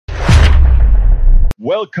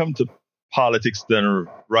Welcome to Politics Done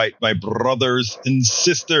Right, my brothers and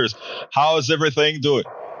sisters. How's everything doing?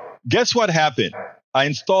 Guess what happened? I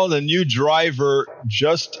installed a new driver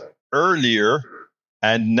just earlier,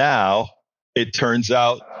 and now it turns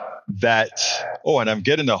out that, and I'm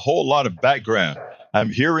getting a whole lot of background. I'm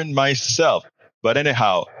hearing myself. But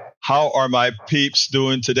anyhow, how are my peeps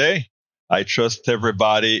doing today? I trust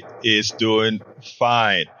everybody is doing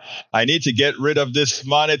fine. I need to get rid of this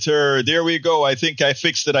monitor. There we go. I think I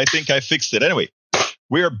fixed it. Anyway,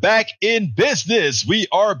 we are back in business.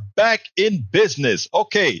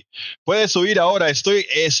 Okay. Puedes oír ahora.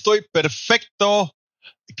 Estoy perfecto.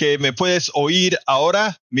 Que me puedes oír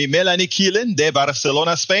ahora. Mi Melanie Keelan de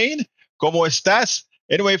Barcelona, Spain. ¿Cómo estás?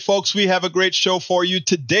 Anyway, folks, we have a great show for you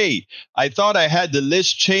today. I thought I had the Liz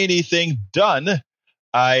Cheney thing done.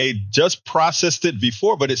 I just processed it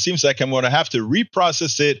before, but it seems like I'm going to have to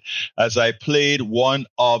reprocess it as I played one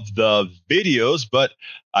of the videos, but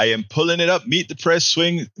I am pulling it up. Meet the press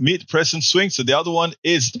and swing. So the other one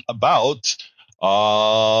is about,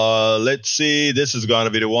 let's see, this is going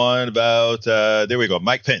to be the one about, there we go,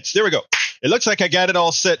 Mike Pence. There we go. It looks like I got it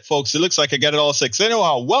all set, folks. So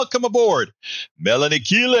anyhow, welcome aboard. Melanie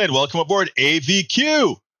Keelan, welcome aboard.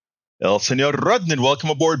 AVQ. El Señor Rodnan, welcome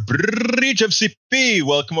aboard. Bridge FCP,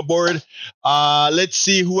 welcome aboard. Let's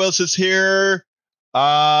see who else is here.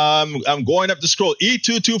 I'm going up the scroll.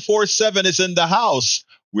 E2247 is in the house.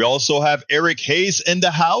 We also have Eric Hayes in the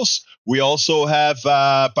house. We also have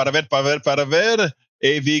para ver,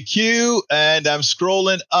 AVQ, and I'm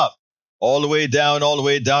scrolling up all the way down.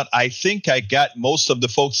 I think I got most of the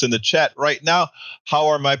folks in the chat right now. How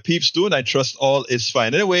are my peeps doing? I trust all is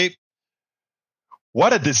fine. Anyway,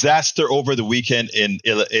 what a disaster over the weekend in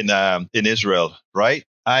Israel, right?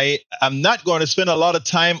 I'm not going to spend a lot of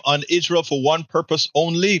time on Israel for one purpose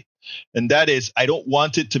only, and that is I don't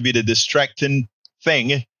want it to be the distracting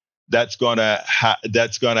thing that's gonna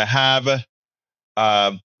have.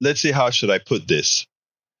 Let's see, how should I put this?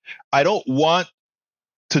 I don't want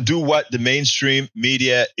to do what the mainstream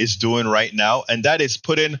media is doing right now, and that is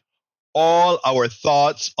putting all our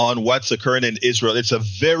thoughts on what's occurring in Israel. It's a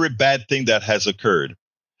very bad thing that has occurred.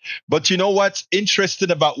 But you know what's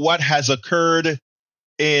interesting about what has occurred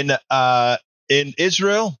in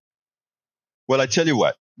Israel? Well, I tell you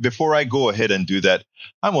what, before I go ahead and do that,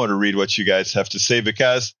 I want to read what you guys have to say,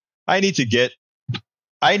 because I need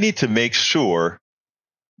to make sure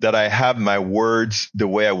that I have my words the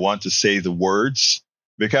way I want to say the words,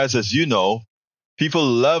 because as you know, people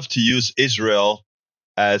love to use Israel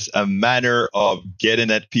as a manner of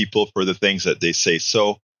getting at people for the things that they say.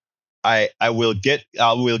 So I will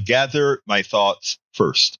gather my thoughts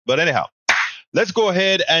first. But anyhow, let's go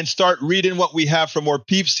ahead and start reading what we have from our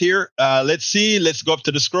peeps here. Let's see. Let's go up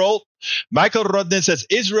to the scroll. Michael Rodden says,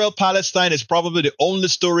 Israel-Palestine is probably the only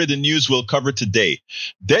story the news will cover today.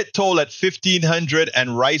 Death toll at 1,500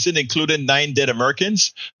 and rising, including 9 dead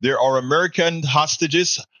Americans. There are American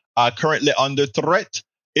hostages currently under threat.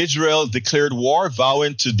 Israel declared war,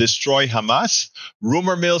 vowing to destroy Hamas.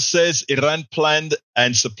 Rumor mill says Iran planned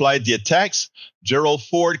and supplied the attacks. Gerald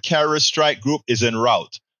Ford carrier strike group is en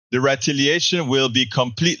route. The retaliation will be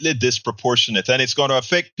completely disproportionate, and it's going to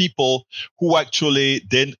affect people who actually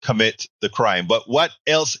didn't commit the crime. But what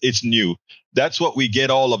else is new? That's what we get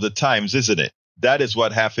all of the times, isn't it? That is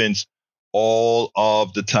what happens all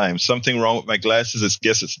of the time. Something wrong with my glasses. I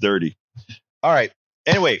guess it's dirty. All right.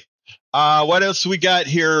 Anyway. What else we got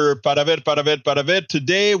here? Para ver.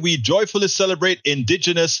 Today, we joyfully celebrate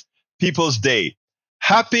Indigenous Peoples Day.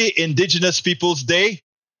 Happy Indigenous Peoples Day.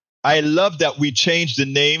 I love that we changed the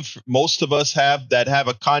name. Most of us have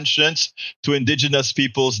a conscience to Indigenous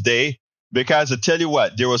Peoples Day, because I tell you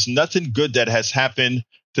what, there was nothing good that has happened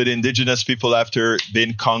to the Indigenous people after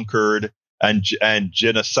being conquered and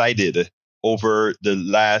genocided over the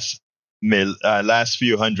last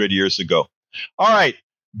few hundred years ago. All right.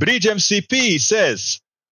 Bridge MCP says,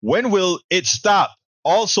 when will it stop?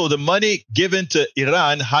 Also, the money given to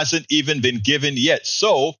Iran hasn't even been given yet.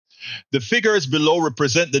 So the figures below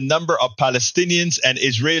represent the number of Palestinians and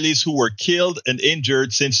Israelis who were killed and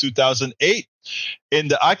injured since 2008 in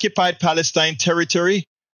the occupied Palestine territory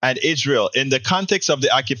and Israel in the context of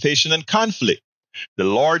the occupation and conflict. The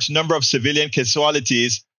large number of civilian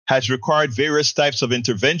casualties has required various types of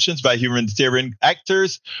interventions by humanitarian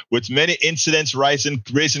actors, with many incidents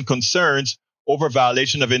raising concerns over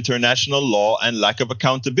violation of international law and lack of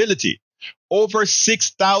accountability. Over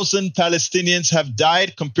 6,000 Palestinians have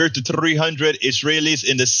died compared to 300 Israelis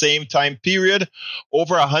in the same time period.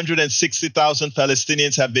 Over 160,000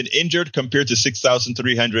 Palestinians have been injured compared to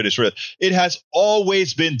 6,300 Israelis. It has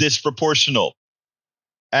always been disproportional.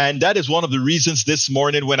 And that is one of the reasons this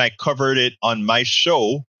morning when I covered it on my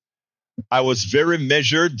show, I was very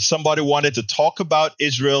measured. Somebody wanted to talk about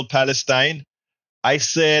Israel, Palestine. I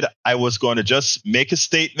said I was going to just make a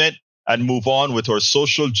statement and move on with our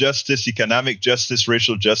social justice, economic justice,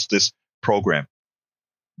 racial justice program.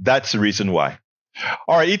 That's the reason why.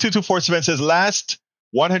 All right, E2247 says last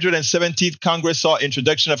 117th Congress saw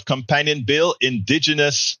introduction of companion bill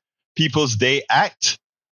Indigenous Peoples Day Act,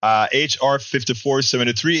 HR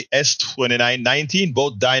 5473, S2919,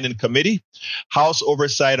 both dying in committee. House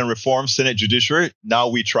Oversight and Reform, Senate Judiciary. Now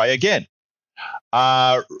we try again.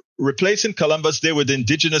 Replacing Columbus Day with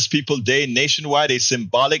Indigenous People Day nationwide, a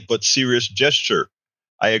symbolic but serious gesture.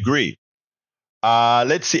 I agree.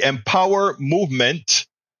 Let's see. Empower movement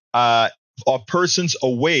of persons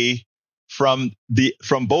away from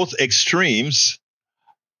both extremes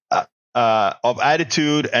of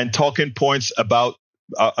attitude and talking points about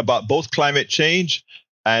both climate change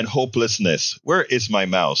and hopelessness. Where is my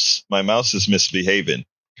mouse? My mouse is misbehaving.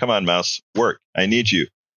 Come on, mouse. Work. I need you.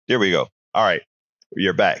 There we go. All right.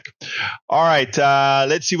 You're back. All right.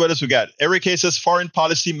 Let's see what else we got. Eric K says foreign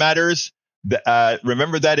policy matters.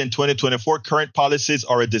 Remember that in 2024, current policies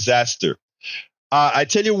are a disaster. I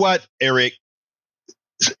tell you what, Eric,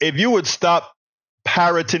 if you would stop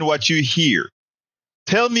parroting what you hear,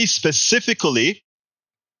 tell me specifically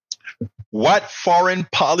what foreign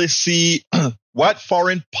policy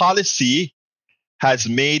has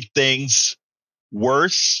made things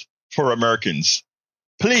worse for Americans.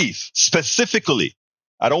 Please, specifically.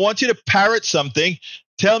 I don't want you to parrot something.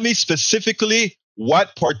 Tell me specifically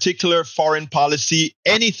what particular foreign policy,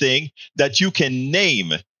 anything that you can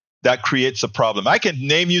name that creates a problem. I can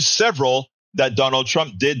name you several that Donald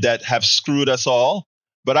Trump did that have screwed us all,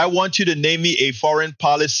 but I want you to name me a foreign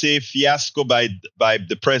policy fiasco by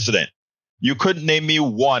the president. You couldn't name me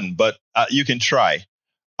one, but you can try.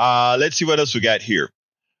 Let's see what else we got here.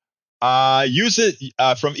 Use it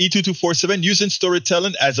from E2247. Using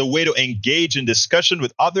storytelling as a way to engage in discussion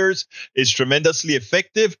with others is tremendously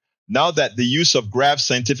effective now that the use of graphs,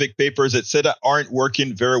 scientific papers, etc., aren't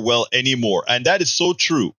working very well anymore. And that is so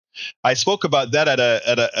true. I spoke about that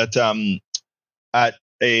at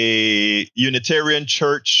a Unitarian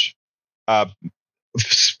church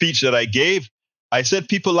speech that I gave. I said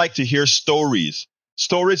people like to hear stories.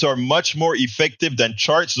 Stories are much more effective than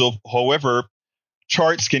charts, though. However,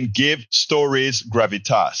 charts can give stories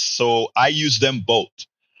gravitas. So I use them both.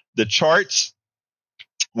 The charts,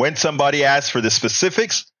 when somebody asks for the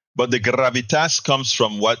specifics, but the gravitas comes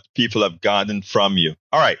from what people have gotten from you.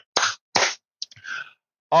 All right.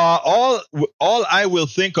 All I will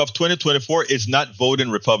think of 2024 is not voting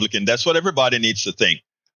Republican. That's what everybody needs to think.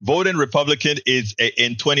 Voting Republican is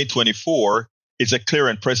in 2024 is a clear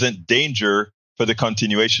and present danger for the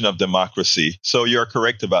continuation of democracy. So you're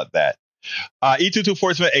correct about that.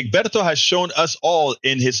 E2247, Egberto has shown us all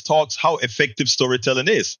in his talks how effective storytelling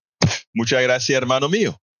is. Muchas gracias, hermano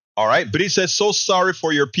mío. All right. But he says, so sorry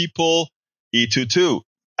for your people, E22.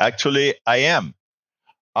 Actually, I am.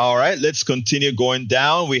 All right. Let's continue going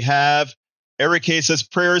down. We have Eric K says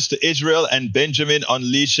prayers to Israel and Benjamin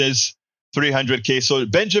unleashes 300K. So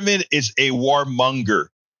Benjamin is a warmonger.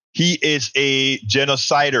 He is a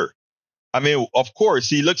genocider. I mean, of course,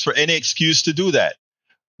 he looks for any excuse to do that.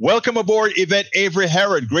 Welcome aboard, Yvette Avery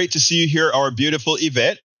Herod. Great to see you here, our beautiful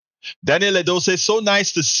Yvette. Daniel Edo says, so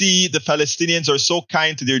nice to see the Palestinians are so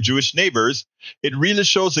kind to their Jewish neighbors. It really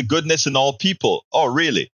shows the goodness in all people. Oh,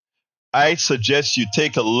 really? I suggest you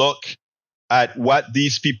take a look at what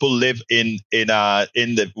these people live in both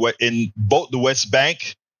the West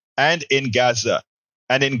Bank and in Gaza.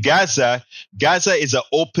 And in Gaza is an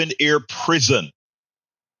open air prison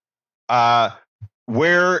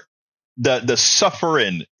where the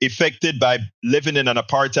suffering affected by living in an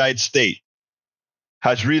apartheid state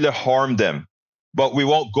has really harmed them. But we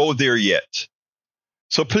won't go there yet.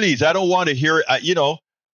 So please, I don't want to hear,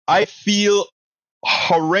 I feel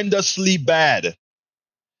horrendously bad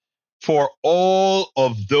for all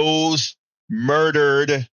of those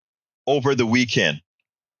murdered over the weekend.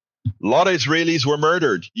 A lot of Israelis were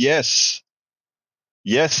murdered. Yes,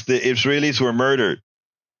 the Israelis were murdered.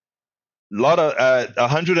 A lot of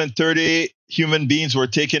 130 human beings were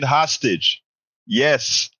taken hostage.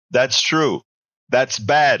 Yes, that's true. That's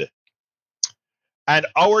bad. And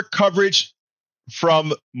our coverage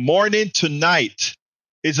from morning to night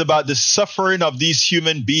is about the suffering of these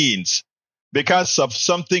human beings because of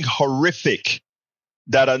something horrific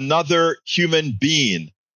that another human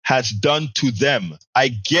being has done to them. I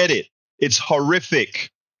get it. It's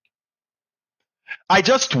horrific. I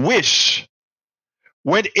just wish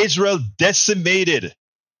when Israel decimated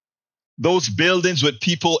those buildings with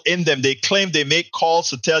people in them. They claim they make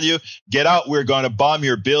calls to tell you, get out, we're going to bomb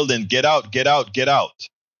your building. Get out, get out, get out.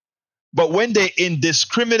 But when they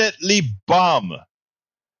indiscriminately bomb,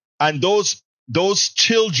 and those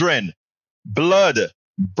children, blood,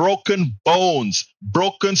 broken bones,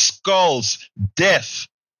 broken skulls, death,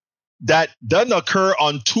 that doesn't occur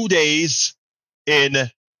on 2 days in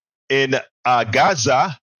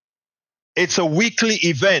Gaza. It's a weekly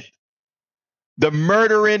event. The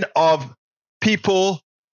murdering of people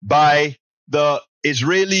by the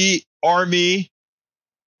Israeli army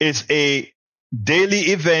is a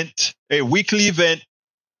daily event, a weekly event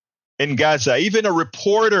in Gaza. Even a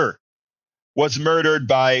reporter was murdered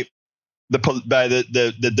by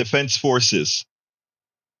the defense forces.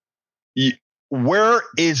 Where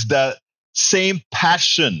is the same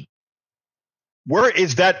passion? Where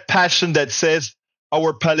is that passion that says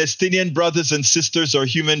our Palestinian brothers and sisters are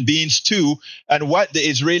human beings too, and what the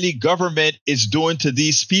Israeli government is doing to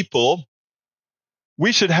these people?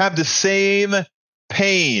 We should have the same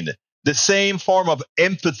pain, the same form of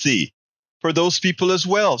empathy for those people as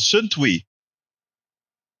well, shouldn't we?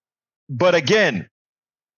 But again,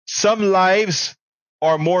 some lives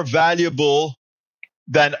are more valuable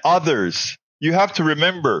than others. You have to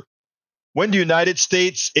remember, when the United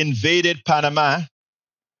States invaded Panama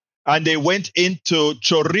and they went into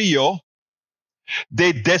Chorrillo,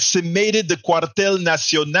 they decimated the Cuartel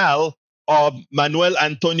Nacional of Manuel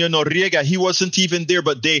Antonio Noriega. He wasn't even there,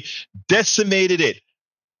 but they decimated it.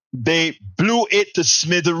 They blew it to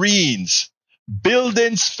smithereens.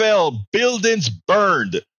 Buildings fell, buildings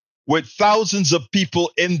burned with thousands of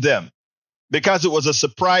people in them because it was a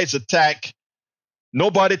surprise attack.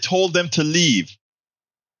 Nobody told them to leave.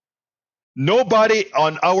 Nobody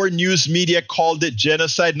on our news media called it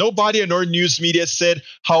genocide. Nobody in our news media said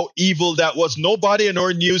how evil that was. Nobody in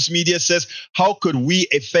our news media says, how could we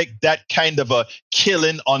effect that kind of a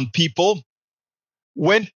killing on people?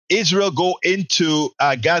 When Israel go into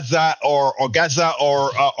Gaza or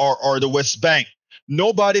the West Bank,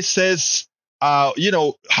 nobody says,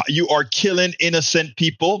 you are killing innocent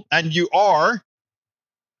people, and you are.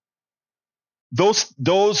 Those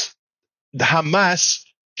Hamas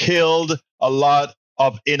killed a lot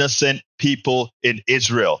of innocent people in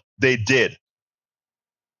Israel. They did.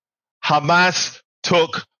 Hamas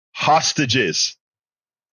took hostages.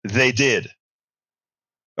 They did.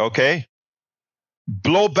 Okay?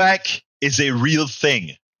 Blowback is a real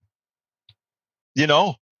thing.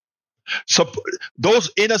 So those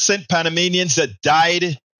innocent Panamanians that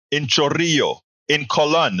died in Chorrillo, in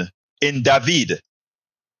Colón, in David,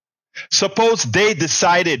 suppose they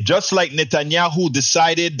decided, just like Netanyahu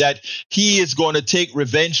decided that he is going to take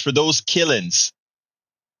revenge for those killings.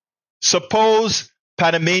 Suppose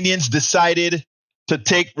Panamanians decided to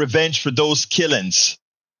take revenge for those killings.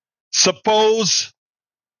 Suppose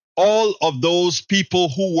all of those people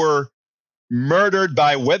who were murdered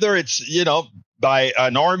by, whether it's, by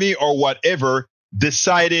an army or whatever,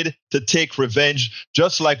 decided to take revenge,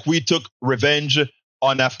 just like we took revenge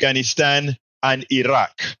on Afghanistan and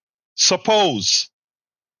Iraq. Suppose.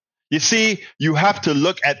 You see, you have to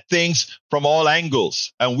look at things from all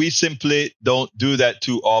angles, and we simply don't do that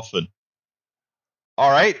too often. All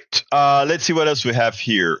right, let's see what else we have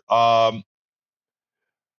here.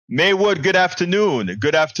 Maywood, good afternoon.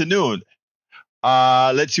 Good afternoon.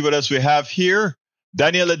 Let's see what else we have here.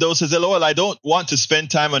 Daniel Ledo says, LOL, I don't want to spend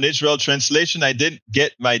time on Israel translation. I didn't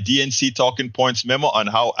get my DNC talking points memo on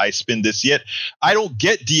how I spin this yet. I don't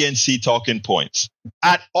get DNC talking points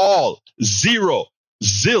at all. Zero.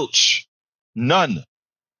 Zilch. None.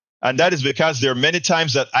 And that is because there are many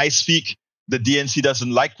times that I speak, the DNC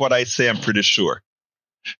doesn't like what I say, I'm pretty sure.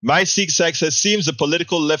 My Sikh says, seems the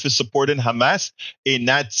political left is supporting Hamas, a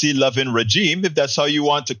Nazi-loving regime, if that's how you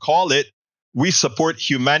want to call it. We support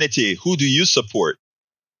humanity. Who do you support?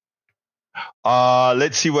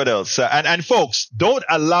 Let's see what else. And folks, don't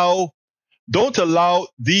allow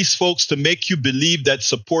these folks to make you believe that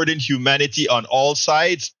supporting humanity on all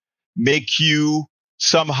sides make you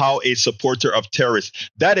somehow a supporter of terrorists.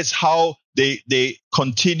 That is how they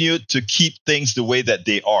continue to keep things the way that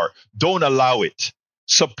they are. Don't allow it.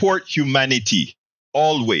 Support humanity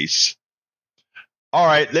always. All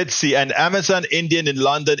right, let's see. An Amazon Indian in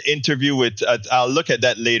London interview with, I'll look at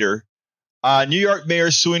that later. New York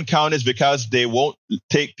mayor suing counties because they won't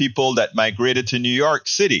take people that migrated to New York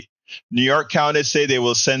City. New York counties say they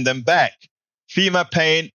will send them back. FEMA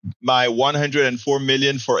paying my $104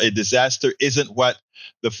 million for a disaster isn't what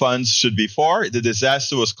the funds should be for. The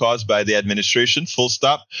disaster was caused by the administration, full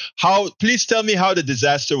stop. Please tell me how the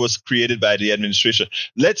disaster was created by the administration.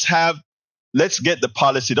 Let's get the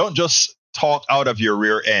policy. Don't just talk out of your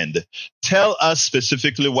rear end. Tell us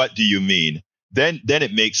specifically what do you mean. Then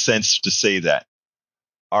it makes sense to say that.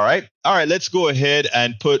 All right. Let's go ahead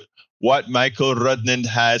and put what Michael Rudnan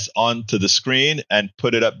has onto the screen and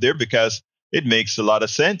put it up there because it makes a lot of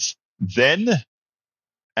sense. Then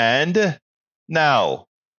and now.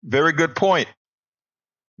 Very good point.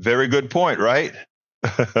 Very good point, right?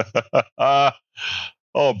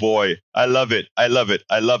 Oh boy, I love it. I love it.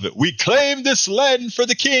 I love it. We claim this land for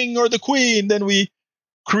the king or the queen, then we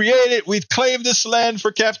create it. We claim this land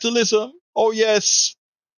for capitalism. Oh yes.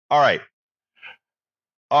 All right.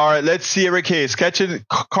 Let's see Eric Hayes.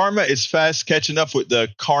 Karma is fast catching up with the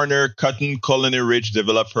Carner Cotton Colony Ridge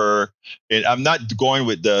developer. And I'm not going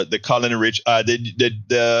with the Colony Ridge.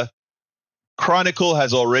 The Chronicle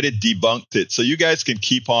has already debunked it. So you guys can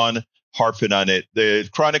keep on harping on it. The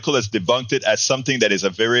Chronicle has debunked it as something that is a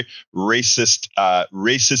very racist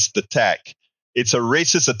attack. It's a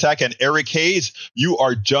racist attack. And Eric Hayes, you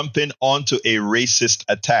are jumping onto a racist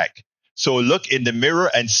attack. So look in the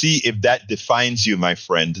mirror and see if that defines you, my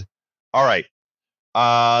friend. All right.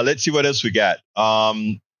 Let's see what else we got.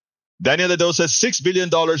 Daniel Lado says $6 billion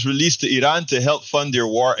released to Iran to help fund their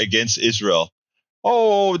war against Israel.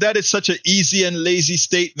 Oh, that is such an easy and lazy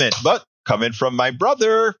statement, but coming from my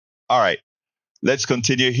brother. All right. Let's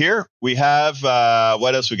continue here. We have,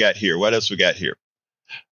 what else we got here?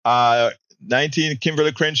 19,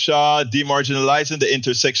 Kimberly Crenshaw, demarginalizing the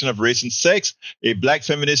intersection of race and sex, a black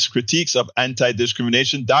feminist critiques of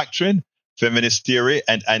anti-discrimination doctrine, feminist theory,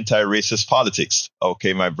 and anti-racist politics.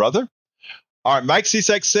 Okay, my brother. All right, Mike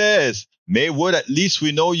Cisak says, Maywood, at least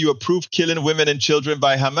we know you approve killing women and children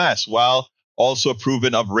by Hamas, while also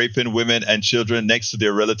approving of raping women and children next to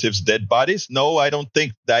their relatives' dead bodies. No, I don't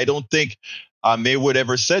think Maywood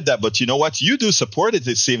ever said that. But you know what? You do support it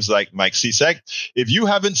seems like, Mike Cisak. If you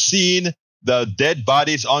haven't seen the dead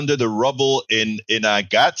bodies under the rubble in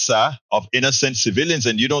Gaza of innocent civilians,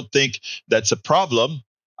 and you don't think that's a problem,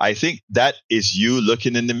 I think that is you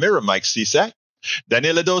looking in the mirror, Mike Cisak.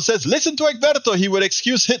 Daniel Lado says, listen to Egberto. He would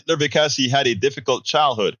excuse Hitler because he had a difficult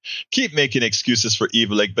childhood. Keep making excuses for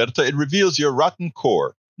evil, Egberto. It reveals your rotten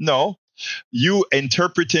core. No, you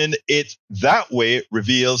interpreting it that way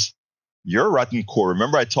reveals your rotten core.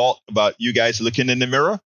 Remember I talked about you guys looking in the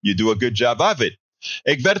mirror? You do a good job of it.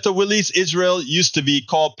 Egberto Willis, Israel used to be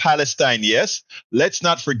called Palestine. Yes, let's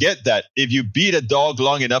not forget that. If you beat a dog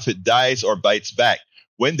long enough, it dies or bites back.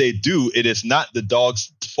 When they do, it is not the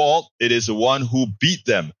dog's fault. It is the one who beat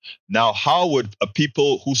them. Now, how would a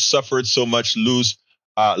people who suffered so much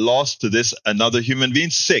loss to this another human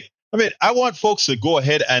being? Sick. I mean, I want folks to go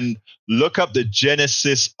ahead and look up the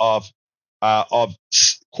genesis of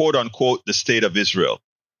quote unquote the state of Israel.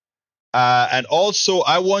 And also,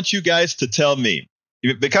 I want you guys to tell me,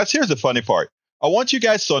 because here's the funny part. I want you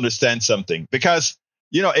guys to understand something, because,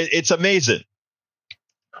 you know, it's amazing.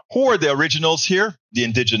 Who are the originals here? The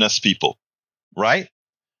indigenous people, right?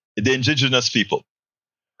 The indigenous people.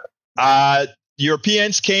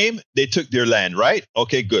 Europeans came, they took their land, right?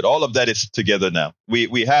 Okay, good. All of that is together now.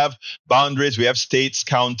 We have boundaries, we have states,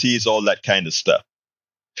 counties, all that kind of stuff.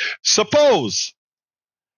 Suppose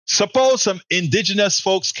some indigenous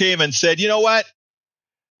folks came and said, you know what?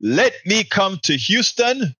 Let me come to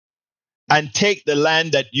Houston and take the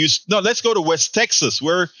land that let's go to West Texas,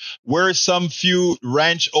 where some few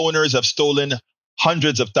ranch owners have stolen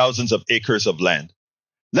hundreds of thousands of acres of land.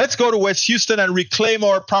 Let's go to West Houston and reclaim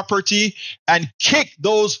our property and kick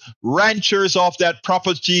those ranchers off that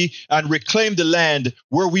property and reclaim the land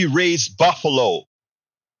where we raise buffalo.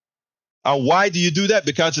 And why do you do that?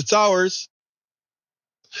 Because it's ours.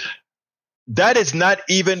 That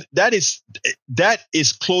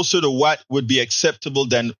is closer to what would be acceptable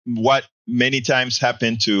than what many times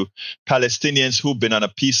happened to Palestinians who've been on a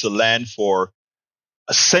piece of land for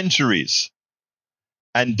centuries.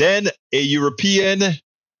 And then a European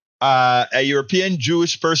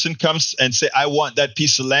Jewish person comes and say, I want that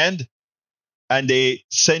piece of land. And they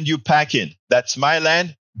send you packing. That's my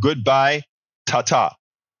land. Goodbye. Ta-ta.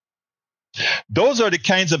 Those are the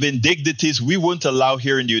kinds of indignities we wouldn't allow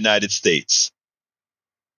here in the United States.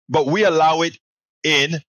 But we allow it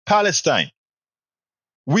in Palestine.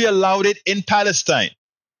 We allowed it in Palestine.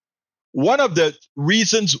 One of the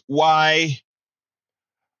reasons why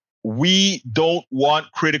we don't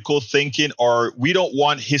want critical thinking, or we don't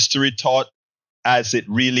want history taught as it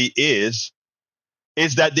really is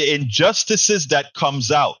that the injustices that comes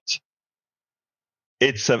out,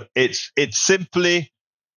 it's simply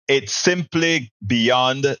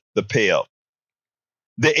beyond the pale.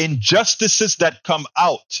 The injustices that come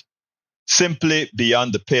out simply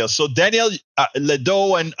beyond the pale. So Daniel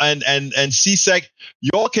Ledo and CSEC,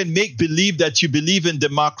 you all can make believe that you believe in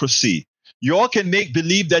democracy. You all can make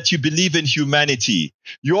believe that you believe in humanity.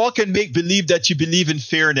 You all can make believe that you believe in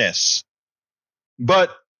fairness.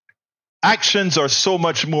 But actions are so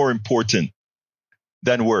much more important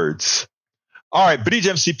than words. All right, Bridge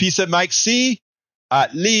MCP said, Mike C.,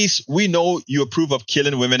 at least we know you approve of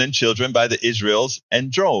killing women and children by the Israels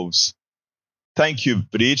and droves. Thank you,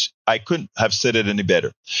 Bridge. I couldn't have said it any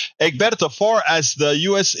better. Egberto, far as the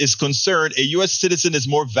U.S. is concerned, a U.S. citizen is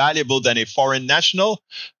more valuable than a foreign national.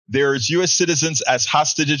 There's U.S. citizens as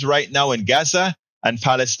hostages right now in Gaza and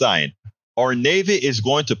Palestine. Our Navy is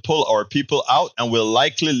going to pull our people out and will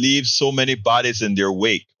likely leave so many bodies in their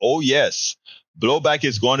wake. Oh, yes. Blowback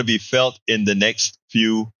is going to be felt in the next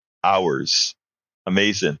few hours.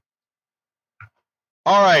 Amazing.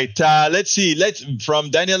 All right, let's see. From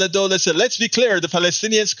Daniel Ledo, let's be clear. The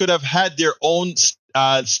Palestinians could have had their own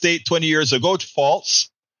state 20 years ago. False.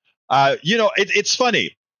 It's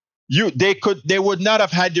funny. They would not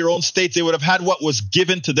have had their own state. They would have had what was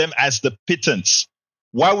given to them as the pittance.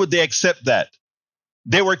 Why would they accept that?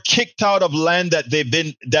 They were kicked out of land that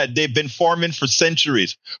they've been farming for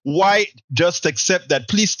centuries. Why just accept that?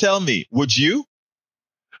 Please tell me, would you?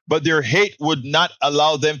 But their hate would not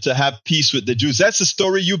allow them to have peace with the Jews. That's the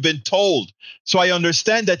story you've been told. So I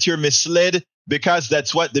understand that you're misled because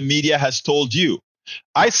that's what the media has told you.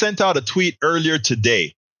 I sent out a tweet earlier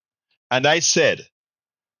today, and I said,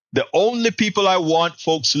 the only people I want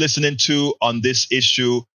folks listening to on this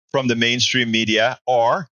issue from the mainstream media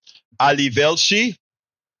are Ali Velshi,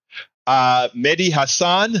 Mehdi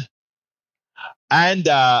Hassan, and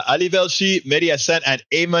Ali Velshi, Mehdi Hassan, and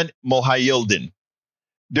Ayman Mohayildin.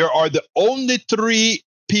 There are the only three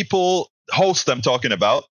people, hosts I'm talking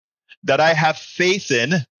about, that I have faith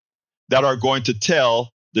in that are going to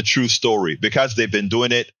tell the true story because they've been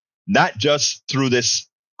doing it not just through this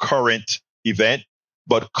current event,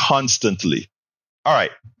 but constantly. All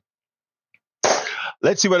right.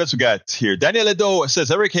 Let's see what else we got here. Daniel Edo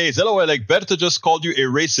says, Eric Hayes, LOL, Egberto just called you a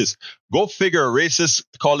racist. Go figure, a racist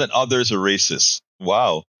calling others a racist.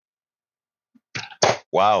 Wow.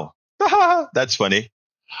 Wow. That's funny.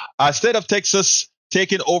 State of Texas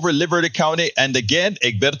taking over Liberty County. And again,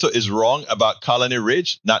 Egberto is wrong about Colony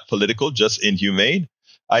Ridge, not political, just inhumane.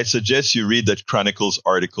 I suggest you read the Chronicles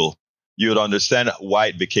article. You would understand why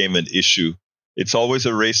it became an issue. It's always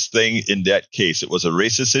a race thing in that case. It was a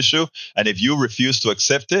racist issue. And if you refuse to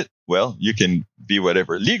accept it, well, you can be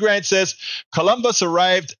whatever. Lee Grant says, Columbus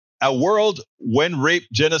arrived a world when rape,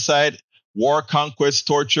 genocide, war, conquest,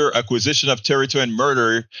 torture, acquisition of territory, and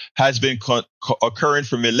murder has been occurring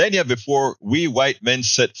for millennia before we white men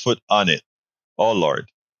set foot on it. Oh, Lord.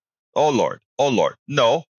 Oh, Lord. Oh, Lord.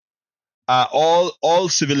 No. All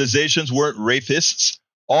civilizations weren't rapists.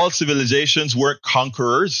 All civilizations weren't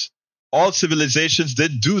conquerors. All civilizations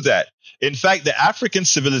didn't do that. In fact, the African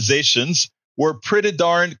civilizations were pretty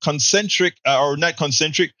darn concentric, or not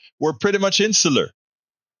concentric, were pretty much insular.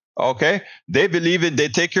 Okay, they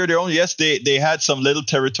take care of their own. Yes, they had some little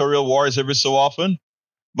territorial wars every so often,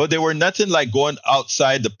 but they were nothing like going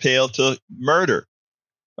outside the pale to murder.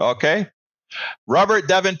 Okay, Robert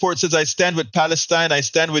Davenport says, I stand with Palestine. I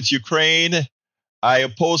stand with Ukraine. I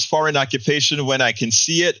oppose foreign occupation when I can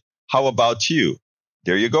see it. How about you?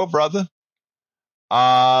 There you go, brother.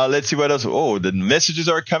 Let's see what else. Oh, the messages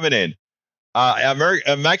are coming in.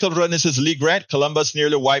 Michael Rodney says, Lee Grant, Columbus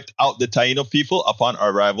nearly wiped out the Taino people upon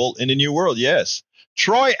arrival in the New World. Yes.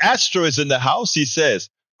 Troy Astro is in the house. He says,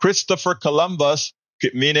 Christopher Columbus,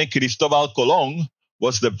 meaning Cristobal Colon,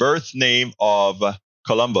 was the birth name of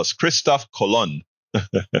Columbus. Christophe Colon.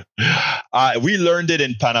 We learned it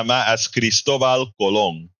in Panama as Cristobal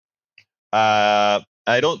Colon.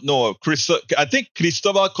 I don't know. I think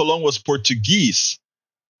Cristobal Colon was Portuguese.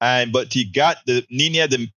 But he got the Niña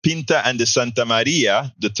de Pinta and the Santa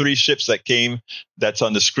Maria, the three ships that came, that's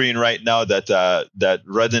on the screen right now that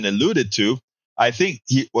Rudden alluded to. I think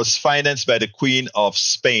he was financed by the Queen of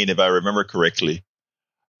Spain, if I remember correctly.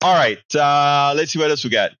 All right, let's see what else we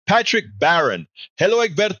got. Patrick Barron. Hello,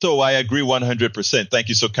 Egberto. I agree 100%. Thank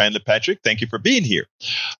you so kindly, Patrick. Thank you for being here.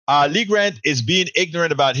 Lee Grant is being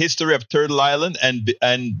ignorant about history of Turtle Island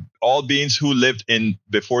and all beings who lived in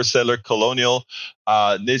before settler colonial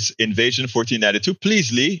this invasion 1492.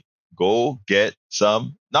 Please, Lee, go get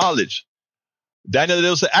some knowledge. Daniel,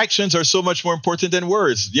 those actions are so much more important than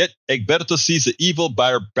words. Yet Egberto sees the evil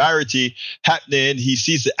barbarity happening. He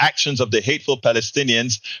sees the actions of the hateful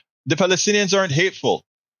Palestinians. The Palestinians aren't hateful.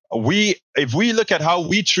 If we look at how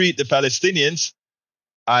we treat the Palestinians,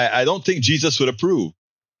 I don't think Jesus would approve.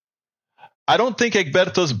 I don't think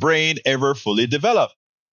Egberto's brain ever fully developed.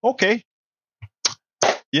 Okay.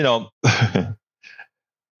 You know,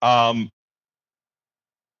 why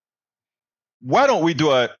don't we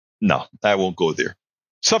do no, I won't go there.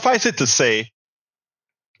 Suffice it to say,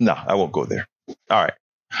 no, I won't go there. All right.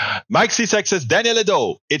 Mike Cisak says, Daniel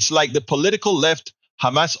Edo, it's like the political left.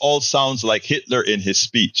 Hamas all sounds like Hitler in his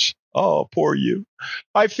speech. Oh, poor you.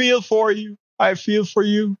 I feel for you. I feel for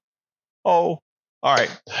you. Oh, all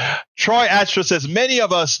right. Troy Astra says, many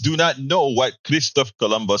of us do not know what Christopher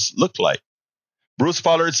Columbus looked like. Bruce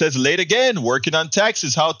Pollard says, late again, working on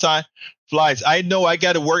taxes, how time flies. I know I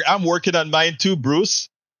got to work. I'm working on mine too, Bruce.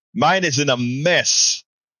 Mine is in a mess.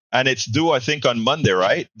 And it's due, I think, on Monday,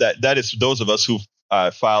 right? That is for those of us who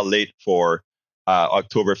filed late for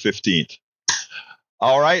October 15th.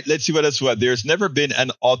 All right, let's see what else. There's never been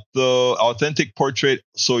an authentic portrait.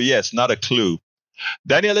 So, yes, not a clue.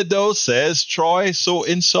 Daniel Edo says, Troy, so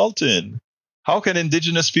insulting. How can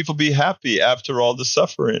indigenous people be happy after all the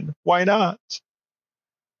suffering? Why not?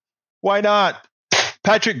 Why not?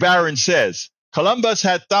 Patrick Barron says, Columbus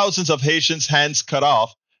had thousands of Haitians' hands cut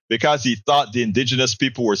off because he thought the indigenous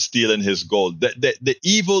people were stealing his gold. The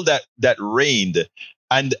evil that reigned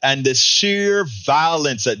and the sheer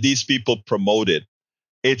violence that these people promoted.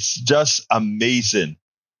 It's just amazing.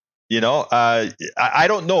 You know, I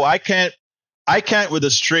don't know. I can't with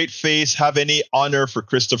a straight face have any honor for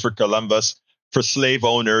Christopher Columbus, for slave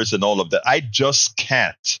owners and all of that. I just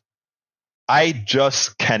can't. I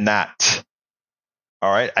just cannot.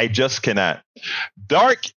 All right. I just cannot.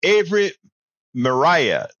 Dark Avery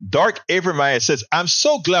Mariah says, I'm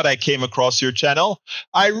so glad I came across your channel.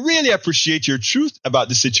 I really appreciate your truth about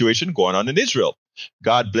the situation going on in Israel.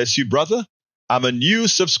 God bless you, brother. I'm a new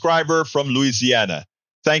subscriber from Louisiana.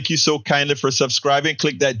 Thank you so kindly for subscribing.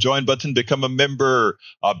 Click that join button, become a member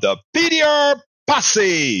of the PDR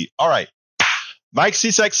Posse. All right. Mike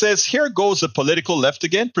Cisak says, here goes the political left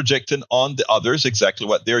again, projecting on the others exactly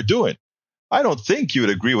what they're doing. I don't think you would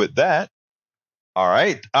agree with that. All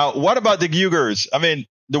right. What about the Uyghurs? I mean,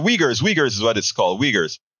 the Uyghurs. Uyghurs is what it's called.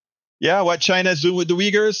 Uyghurs. Yeah, what China's doing with the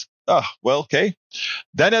Uyghurs? Oh, well, okay.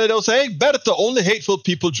 Daniel will say, better to only hateful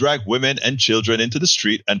people drag women and children into the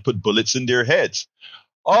street and put bullets in their heads.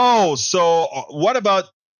 Oh, so what about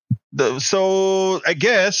so I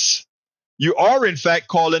guess you are in fact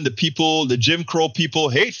calling the Jim Crow people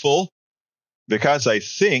hateful, because I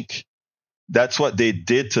think that's what they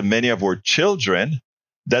did to many of our children.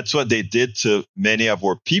 That's what they did to many of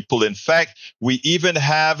our people. In fact, we even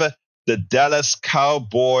have the Dallas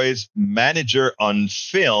Cowboys manager on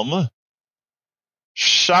film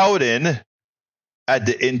shouting at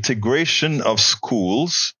the integration of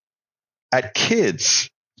schools at kids.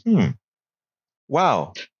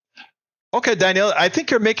 Wow. Okay, Daniel, I think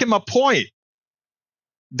you're making my point.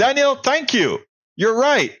 Daniel, thank you. You're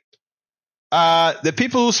right. The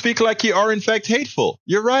people who speak like you are in fact hateful.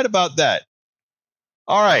 You're right about that.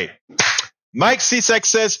 All right. Mike Cisak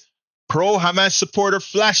says, pro-Hamas supporter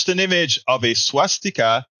flashed an image of a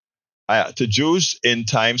swastika to Jews in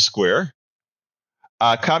Times Square.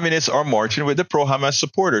 Communists are marching with the pro-Hamas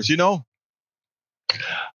supporters. You know,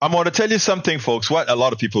 I'm going to tell you something, folks, what a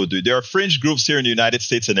lot of people do. There are fringe groups here in the United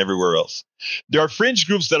States and everywhere else. There are fringe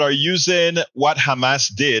groups that are using what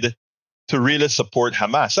Hamas did to really support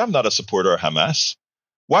Hamas. I'm not a supporter of Hamas.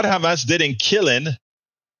 What Hamas did in killing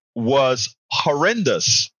was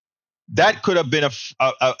horrendous. That could have been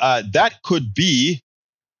that could be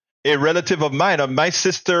a relative of mine. My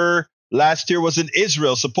sister last year was in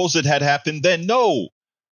Israel. Suppose it had happened then. No,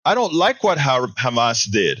 I don't like what Hamas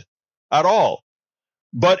did at all.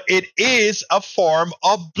 But it is a form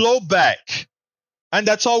of blowback. And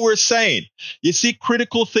that's all we're saying. You see,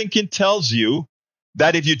 critical thinking tells you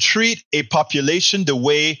that if you treat a population the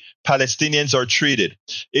way Palestinians are treated,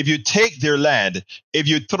 if you take their land, if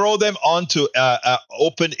you throw them onto an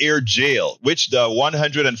open air jail, which the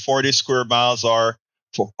 140 square miles are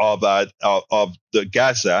of the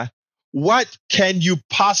Gaza, what can you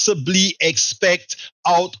possibly expect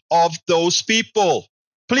out of those people?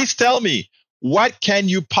 Please tell me, what can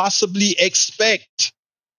you possibly expect?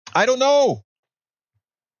 I don't know.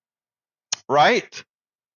 Right?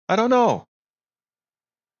 I don't know.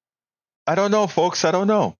 I don't know, folks. I don't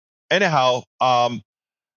know. Anyhow,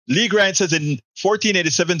 Lee Grant says in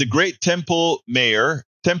 1487, the great Templo Mayor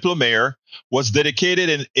was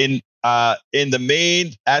dedicated in the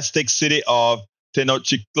main Aztec city of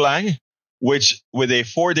Tenochtitlan, which with a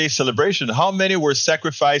 4-day celebration. How many were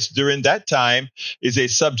sacrificed during that time is a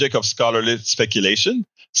subject of scholarly speculation.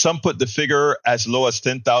 Some put the figure as low as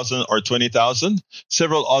 10,000 or 20,000.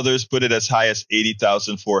 Several others put it as high as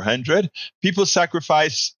 80,400. People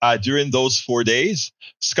sacrificed during those 4 days.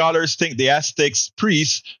 Scholars think the Aztec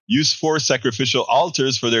priests used 4 sacrificial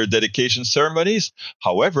altars for their dedication ceremonies.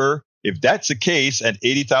 However, if that's the case and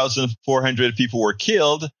 80,400 people were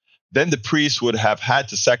killed, then the priests would have had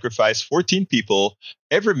to sacrifice 14 people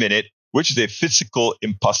every minute, which is a physical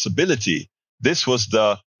impossibility. This was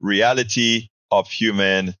the reality of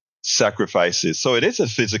human sacrifices. So it is a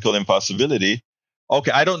physical impossibility.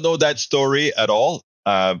 Okay, I don't know that story at all.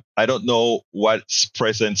 I don't know what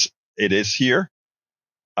presence it is here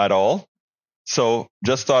at all. So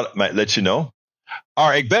just thought I might let you know. All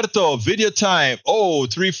right, Egberto, video time. Oh,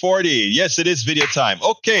 3:40. Yes, it is video time.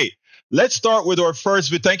 Okay, let's start with our first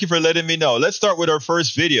video. Thank you for letting me know. Let's start with our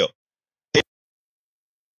first video.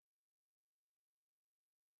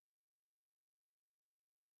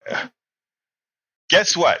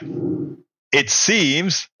 Guess what? It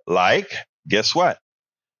seems like, guess what?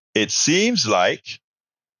 It seems like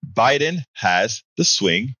Biden has the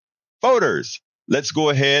swing voters. Let's go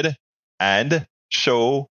ahead and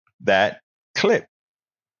show that clip.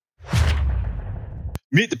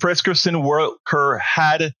 Meet the Press. Kristen Welker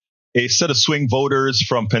had a set of swing voters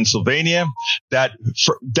from Pennsylvania that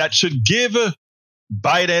should give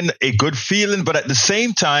Biden a good feeling, but at the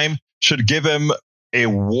same time should give him a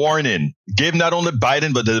warning. Give not only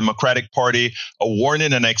Biden, but the Democratic Party a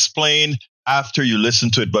warning, and explain after you listen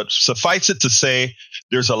to it. But suffice it to say,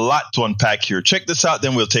 there's a lot to unpack here. Check this out,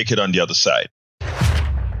 then we'll take it on the other side.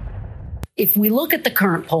 If we look at the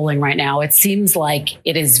current polling right now, it seems like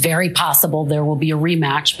it is very possible there will be a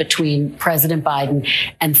rematch between President Biden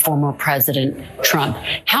and former President Trump.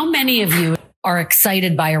 How many of you are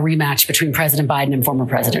excited by a rematch between President Biden and former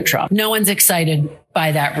President Trump? No one's excited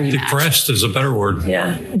by that rematch. Depressed is a better word.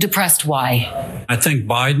 Yeah. Depressed, why? I think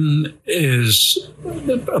Biden is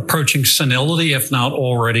approaching senility, if not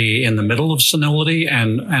already in the middle of senility,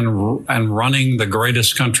 and running the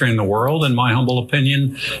greatest country in the world, in my humble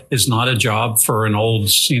opinion, is not a job for an old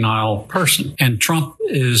senile person. And Trump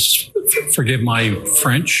is, forgive my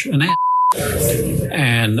French, an ass.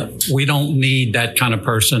 And we don't need that kind of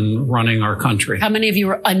person running our country. How many of you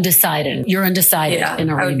are undecided? You're undecided in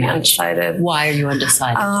a rematch. I would be undecided. Why are you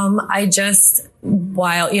undecided?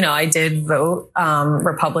 While, I did vote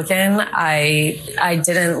Republican, I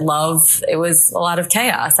didn't love, it was a lot of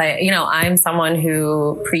chaos. I'm someone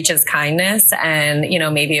who preaches kindness, and,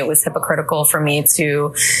 maybe it was hypocritical for me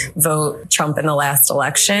to vote Trump in the last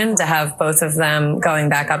election, to have both of them going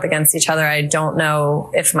back up against each other. I don't know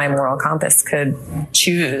if my moral compass could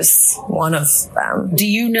choose one of them. Do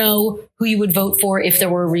you know who you would vote for if there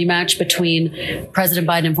were a rematch between President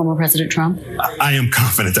Biden and former President Trump? I am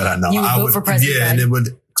confident that I know. You would vote for President Biden? And it would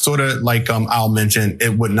sort of like Al mentioned,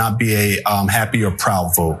 it would not be a happy or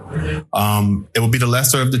proud vote. It would be the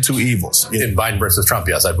lesser of the two evils. In Biden versus Trump,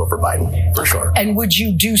 yes, I'd vote for Biden for sure. And would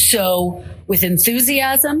you do so with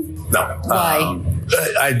enthusiasm? No. Why?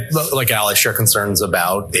 I like Al, I share concerns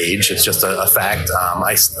about age. It's just a fact.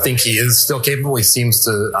 I think he is still capable. He seems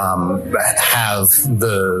to have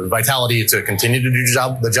the vitality to continue to do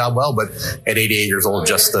the job well, but at 88 years old,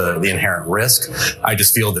 just the inherent risk. I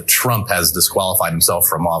just feel that Trump has disqualified himself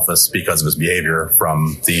from office because of his behavior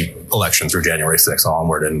from the election through January 6th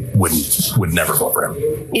onward, and would never vote for him.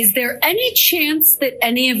 Is there any chance that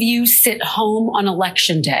any of you sit home on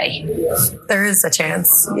election day? There is a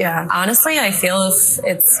chance. Yeah. Honestly, I feel if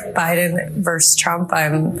it's Biden versus Trump, I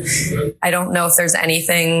don't know if there's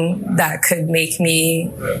anything that could make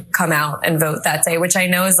me come out and vote that day, which I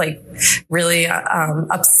know is like really,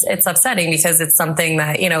 it's upsetting because it's something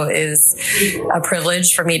that, is a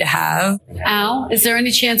privilege for me to have. Al, is there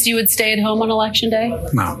any chance you would stay at home on election day?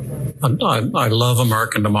 No. I love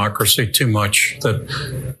American democracy too much that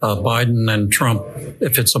Biden and Trump,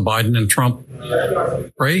 if it's a Biden and Trump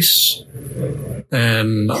race,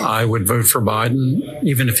 then I would vote for Biden,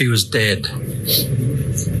 even if he was dead.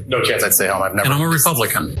 No chance I'd stay home. And I'm a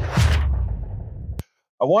Republican.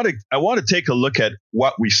 I want to take a look at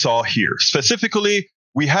what we saw here. Specifically,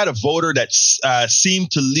 we had a voter that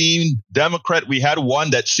seemed to lean Democrat. We had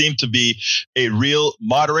one that seemed to be a real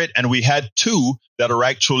moderate, and we had two that are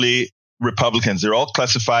actually Republicans. They're all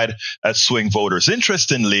classified as swing voters.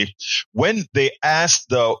 Interestingly, when they asked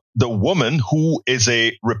the woman who is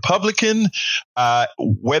a Republican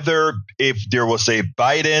whether if there was a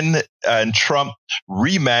Biden and Trump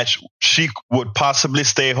rematch, she would possibly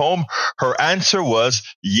stay home, her answer was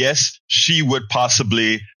yes, she would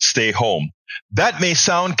possibly stay home. That may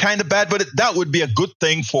sound kind of bad, but that would be a good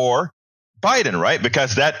thing for Biden, right?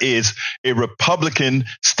 Because that is a Republican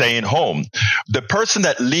staying home. The person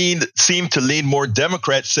that seemed to lean more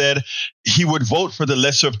Democrat said he would vote for the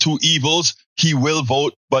lesser of two evils. He will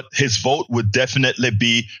vote, but his vote would definitely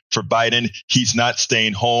be for Biden. He's not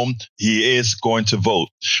staying home. He is going to vote.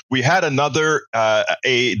 We had another,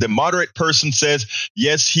 the moderate person says,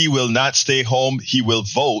 yes, he will not stay home. He will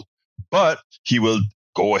vote, but he will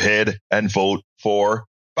go ahead and vote for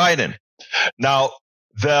Biden. Now,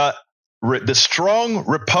 the strong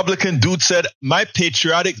Republican dude said, my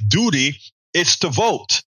patriotic duty is to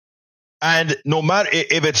vote. And no matter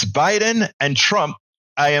if it's Biden and Trump,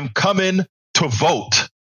 I am coming to vote.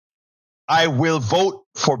 I will vote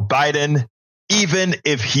for Biden even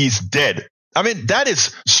if he's dead. I mean, that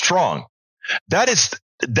is strong. That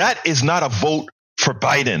is not a vote for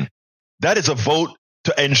Biden. That is a vote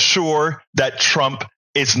to ensure that Trump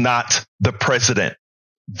is not the president.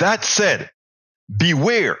 That said,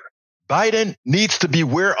 beware. Biden needs to be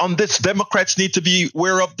aware on this. Democrats need to be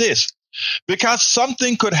aware of this, because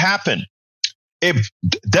something could happen if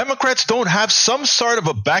Democrats don't have some sort of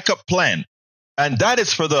a backup plan. And that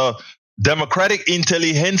is for the Democratic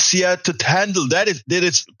intelligentsia to handle. That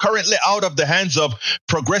is currently out of the hands of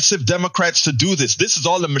progressive Democrats to do this. This is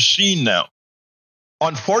all a machine now.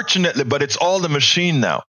 Unfortunately, but it's all the machine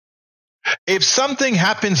now. If something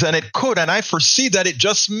happens, and it could, and I foresee that it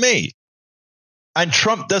just may, and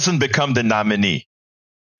Trump doesn't become the nominee,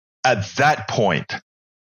 at that point,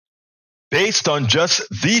 based on just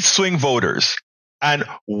these swing voters and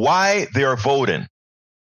why they are voting,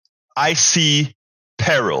 I see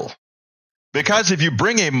peril. Because if you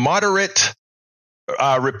bring a moderate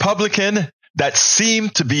Republican that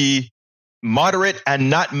seemed to be moderate and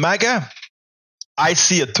not MAGA, I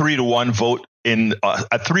see a 3-1 vote in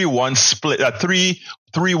a 3-1 split, a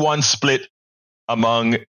 3-1 split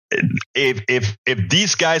among, if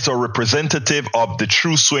these guys are representative of the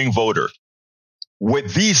true swing voter.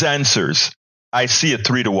 With these answers, I see a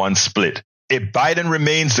 3-1 split. If Biden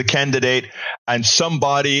remains the candidate and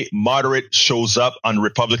somebody moderate shows up on the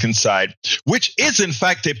Republican side, which is in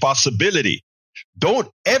fact a possibility,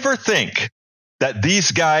 don't ever think that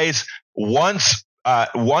these guys, once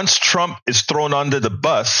Trump is thrown under the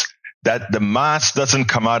bus, that the mass doesn't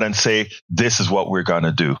come out and say, this is what we're going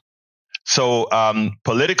to do. So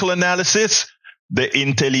political analysis, the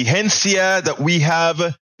intelligentsia that we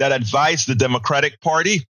have that advise the Democratic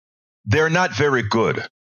Party, they're not very good.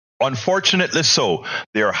 Unfortunately so.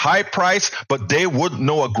 They're high priced, but they wouldn't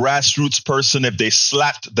know a grassroots person if they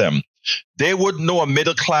slapped them. They wouldn't know a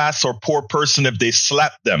middle class or poor person if they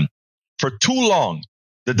slapped them. For too long,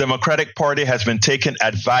 the Democratic Party has been taking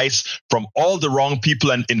advice from all the wrong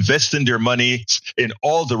people and investing their money in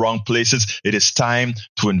all the wrong places. It is time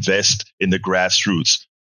to invest in the grassroots.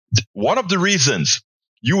 One of the reasons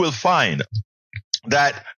you will find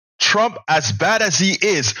that Trump, as bad as he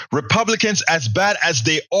is, Republicans as bad as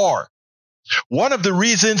they are, one of the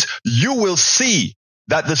reasons you will see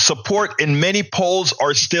that the support in many polls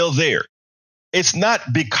are still there, it's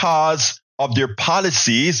not because of their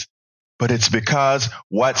policies, but it's because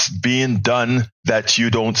what's being done that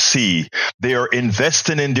you don't see. They are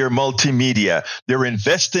investing in their multimedia. They're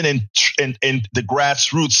investing in the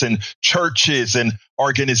grassroots and churches and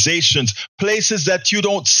organizations, places that you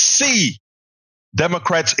don't see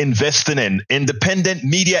Democrats investing in. Independent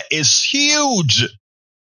media is huge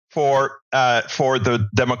for the for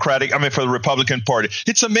the Republican Party.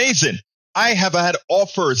 It's amazing. I have had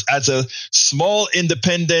offers as a small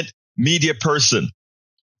independent media person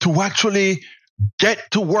to actually get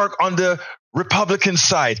to work on the Republican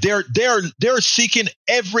side. They're seeking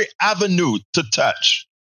every avenue to touch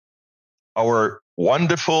our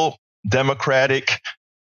wonderful Democratic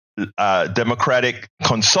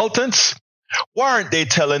consultants. Why aren't they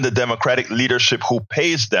telling the Democratic leadership who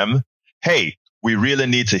pays them, hey, we really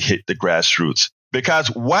need to hit the grassroots? Because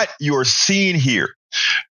what you're seeing here,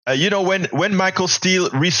 when Michael Steele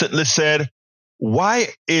recently said, why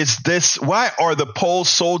are the polls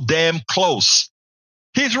so damn close?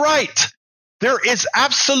 He's right. There is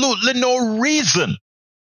absolutely no reason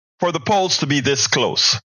for the polls to be this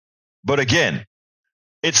close. But again,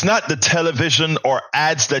 it's not the television or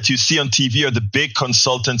ads that you see on TV or the big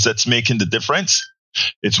consultants that's making the difference.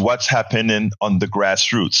 It's what's happening on the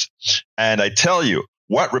grassroots. And I tell you,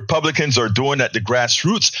 what Republicans are doing at the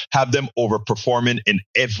grassroots have them overperforming in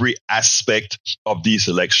every aspect of these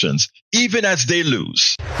elections, even as they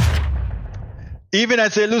lose. Even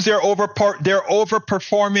as they lose, they're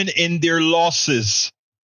overperforming in their losses.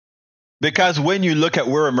 Because when you look at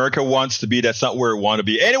where America wants to be, that's not where it wants to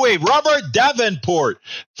be. Anyway, Robert Davenport,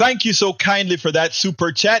 thank you so kindly for that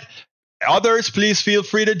super chat. Others, please feel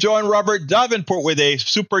free to join Robert Davenport with a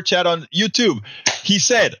super chat on YouTube. He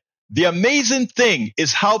said, the amazing thing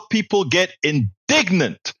is how people get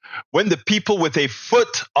indignant when the people with a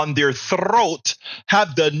foot on their throat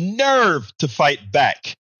have the nerve to fight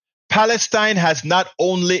back. Palestine has not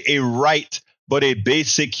only a right, but a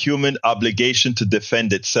basic human obligation to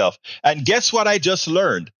defend itself. And guess what I just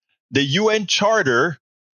learned? The UN Charter,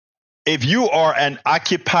 if you are an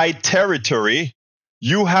occupied territory,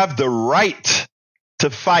 you have the right to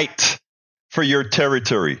fight for your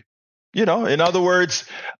territory. You know, in other words,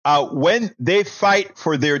 when they fight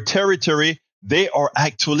for their territory, they are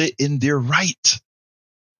actually in their right.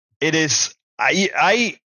 It is,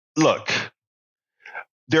 look,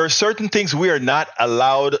 there are certain things we are not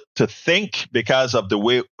allowed to think because of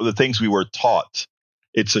the things we were taught.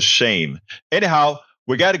 It's a shame. Anyhow,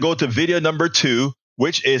 we got to go to video number 2,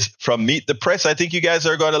 which is from Meet the Press. I think you guys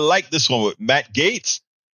are going to like this one with Matt Gaetz.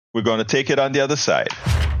 We're going to take it on the other side.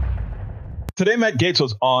 Today, Matt Gaetz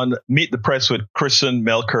was on Meet the Press with Kristen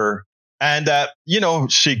Welker. And,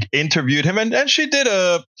 she interviewed him and she did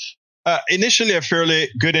initially a fairly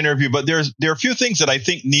good interview. But there are a few things that I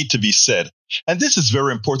think need to be said. And this is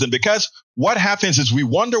very important because what happens is we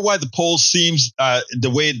wonder why the polls seems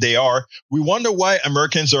the way they are. We wonder why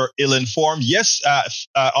Americans are ill-informed. Yes,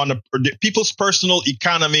 people's personal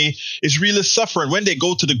economy is really suffering. When they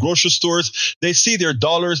go to the grocery stores, they see their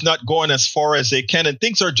dollars not going as far as they can, and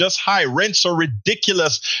things are just high. Rents are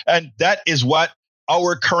ridiculous. And that is what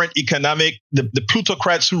our current the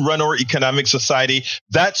plutocrats who run our economic society,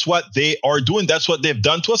 that's what they are doing. That's what they've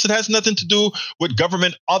done to us. It has nothing to do with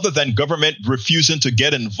government other than government refusing to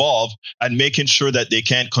get involved and making sure that they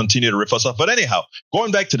can't continue to rip us off. But anyhow,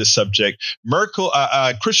 going back to the subject,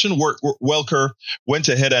 Christian Welker went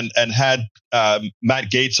ahead and had Matt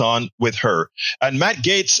Gaetz on with her. And Matt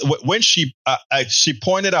Gaetz, when she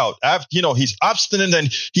pointed out, he's obstinate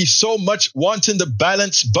and he's so much wanting the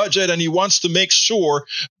balanced budget and he wants to make sure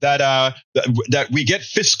that we get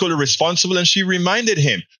fiscally responsible. And she reminded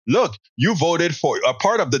him, look, you voted for a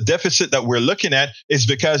part of the deficit that we're looking at is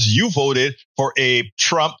because you voted for a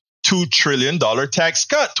Trump $2 trillion tax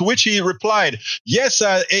cut, to which he replied, yes,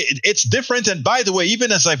 it's different. And by the way,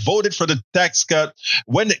 even as I voted for the tax cut,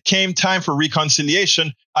 when it came time for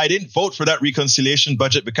reconciliation, I didn't vote for that reconciliation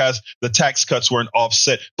budget because the tax cuts weren't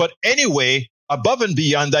offset. But anyway, above and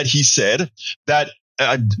beyond that, he said that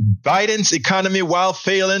Biden's economy, while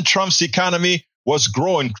failing, Trump's economy was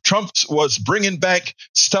growing. Trump was bringing back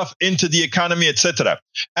stuff into the economy, etc.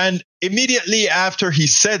 And immediately after he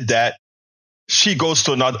said that, she goes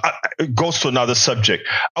to another subject.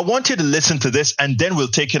 I want you to listen to this, and then we'll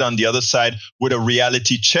take it on the other side with a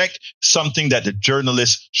reality check, something that the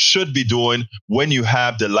journalists should be doing when you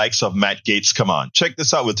have the likes of Matt Gaetz come on. Check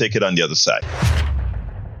this out. We'll take it on the other side.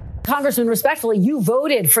 Congressman, respectfully, you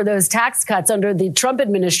voted for those tax cuts under the Trump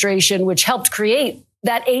administration, which helped create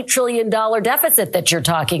that $8 trillion deficit that you're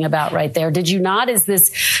talking about right there. Did you not? Is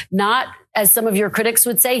this not, as some of your critics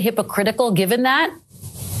would say, hypocritical given that?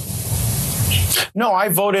 No, I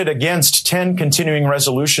voted against 10 continuing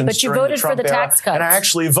resolutions. But you voted for the tax cuts. And I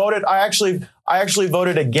actually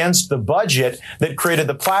voted against the budget that created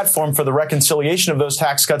the platform for the reconciliation of those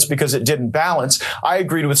tax cuts because it didn't balance. I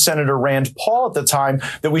agreed with Senator Rand Paul at the time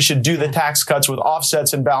that we should do the tax cuts with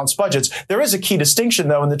offsets and balanced budgets. There is a key distinction,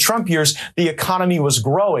 though. In the Trump years, the economy was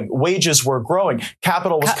growing. Wages were growing.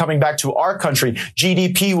 Capital was coming back to our country.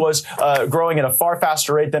 GDP was growing at a far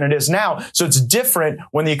faster rate than it is now. So it's different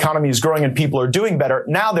when the economy is growing and people are doing better.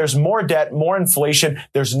 Now there's more debt, more inflation.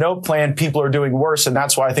 There's no plan. People are doing worse. And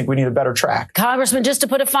that's why I think we need a better track. Congressman, just to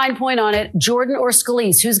put a fine point on it, Jordan or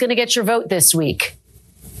Scalise, who's going to get your vote this week?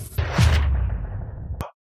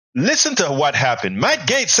 Listen to what happened. Matt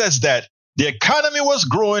Gaetz says that the economy was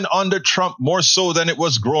growing under Trump more so than it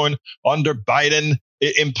was growing under Biden,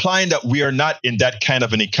 implying that we are not in that kind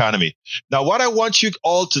of an economy. Now, what I want you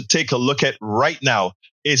all to take a look at right now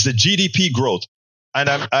is the GDP growth. And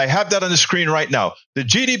I have that on the screen right now. The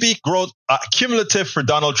GDP growth cumulative for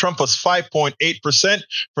Donald Trump was 5.8%.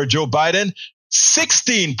 For Joe Biden,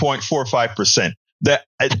 16.45%. The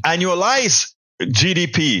annualized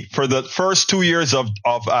GDP for the first 2 years of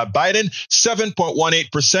Biden,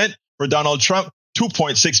 7.18%. For Donald Trump,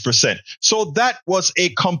 2.6%. So that was a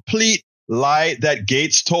complete lie that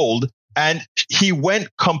Gaetz told, and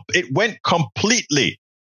it went completely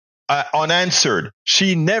unanswered.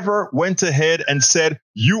 She never went ahead and said,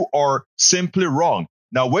 you are simply wrong.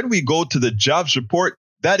 Now, when we go to the jobs report,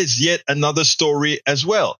 that is yet another story as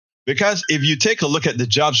well. Because if you take a look at the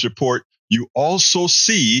jobs report, you also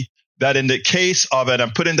see that in the case of, and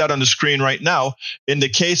I'm putting that on the screen right now, in the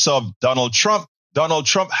case of Donald Trump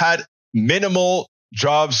had minimal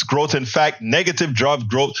jobs growth. In fact, negative job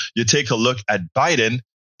growth. You take a look at Biden.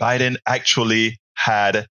 Biden actually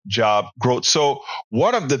had job growth. So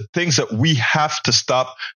one of the things that we have to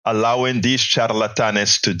stop allowing these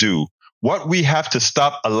charlatanes to do, what we have to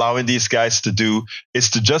stop allowing these guys to do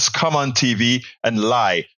is to just come on TV and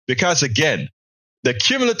lie. Because again, the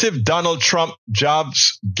cumulative Donald Trump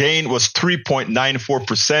jobs gain was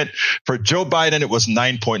 3.94%. For Joe Biden, it was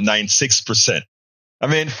 9.96%. I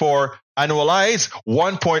mean, for annualized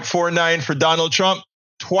 1.49 for Donald Trump,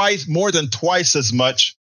 more than twice as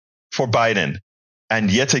much for Biden.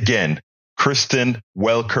 And yet again, Kristen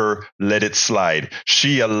Welker let it slide.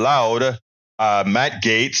 She allowed Matt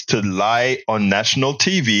Gaetz to lie on national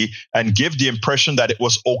TV and give the impression that it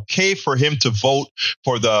was okay for him to vote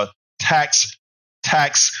for the tax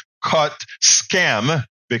cut scam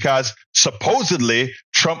because supposedly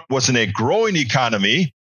Trump was in a growing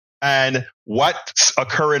economy, and what's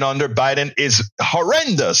occurring under Biden is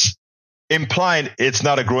horrendous, implying it's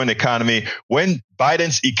not a growing economy when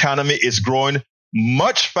Biden's economy is growing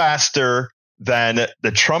much faster than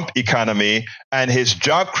the Trump economy, and his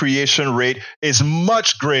job creation rate is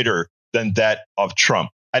much greater than that of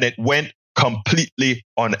Trump. And it went completely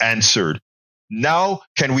unanswered. Now,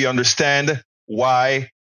 can we understand why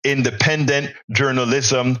independent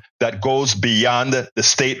journalism that goes beyond the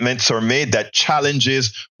statements are made, that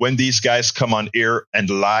challenges when these guys come on air and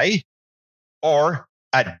lie, or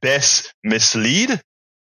at best mislead?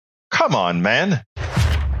 Come on, man.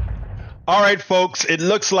 All right, folks, it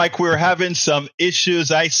looks like we're having some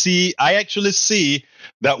issues. I actually see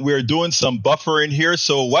that we're doing some buffering here.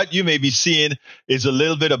 So what you may be seeing is a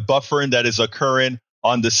little bit of buffering that is occurring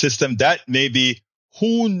on the system. That may be,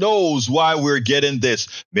 who knows why we're getting this.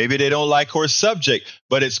 Maybe they don't like our subject,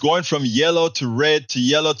 but it's going from yellow to red to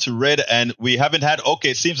yellow to red. And we haven't had,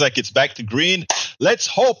 okay, it seems like it's back to green. Let's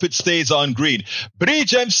hope it stays on green.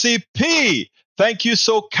 Bridge MCP. Thank you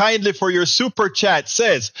so kindly for your super chat.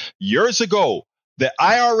 Says, years ago, the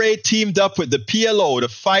IRA teamed up with the PLO to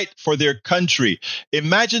fight for their country.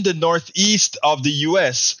 Imagine the northeast of the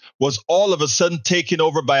U.S. was all of a sudden taken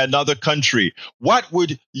over by another country. What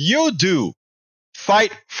would you do?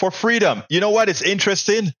 Fight for freedom. You know what is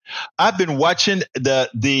interesting? I've been watching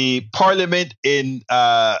the parliament in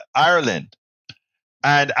Ireland,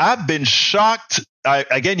 and I've been shocked.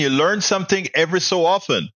 Again, you learn something every so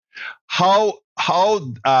often. How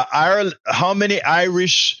many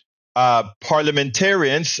Irish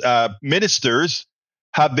parliamentarians, ministers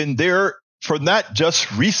have been there for not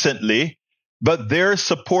just recently, but they're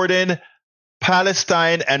supporting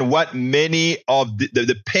Palestine and what many of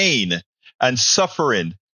the pain and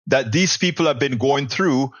suffering that these people have been going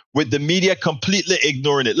through, with the media completely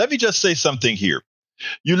ignoring it. Let me just say something here.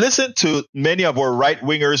 You listen to many of our right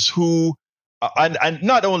wingers who, and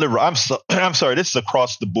not only, I'm sorry, this is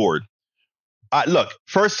across the board. Look,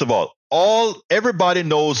 first of all, everybody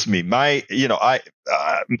knows me. I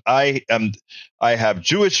have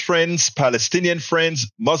Jewish friends, Palestinian friends,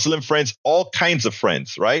 Muslim friends, all kinds of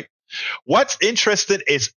friends, right? What's interesting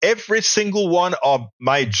is every single one of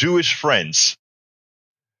my Jewish friends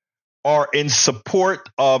are in support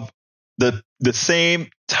of the same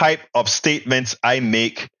type of statements I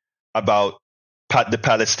make about the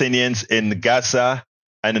Palestinians in Gaza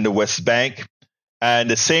and in the West Bank, and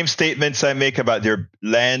the same statements I make about their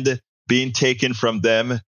land being taken from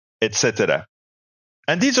them, etc.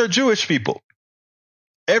 And these are Jewish people.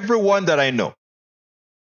 Everyone that I know.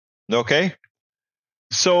 Okay?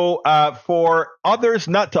 So for others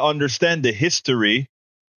not to understand the history,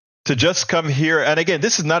 to just come here, and again,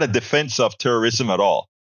 this is not a defense of terrorism at all,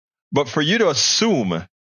 but for you to assume,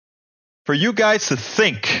 for you guys to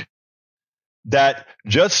think that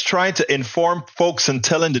just trying to inform folks and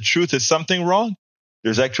telling the truth is something wrong,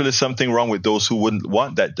 there's actually something wrong with those who wouldn't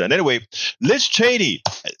want that done. Anyway, Liz Cheney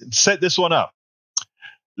set this one up.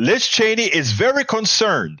 Liz Cheney is very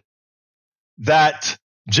concerned that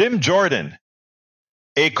Jim Jordan,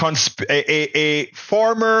 a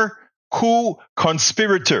former coup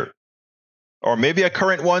conspirator, or maybe a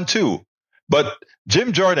current one too, but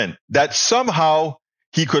Jim Jordan, that somehow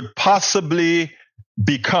he could possibly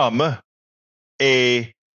become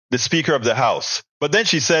the Speaker of the House. But then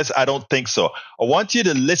she says, I don't think so. I want you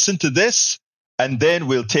to listen to this, and then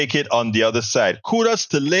we'll take it on the other side. Kudos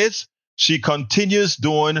to Liz. She continues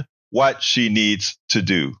doing what she needs to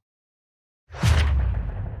do.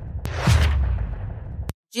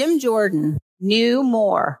 Jim Jordan knew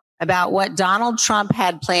more about what Donald Trump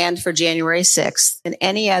had planned for January 6th than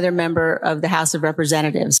any other member of the House of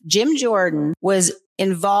Representatives. Jim Jordan was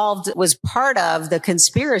part of the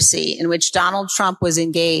conspiracy in which Donald Trump was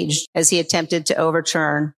engaged as he attempted to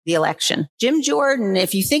overturn the election. Jim Jordan,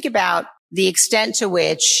 if you think about the extent to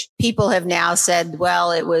which people have now said,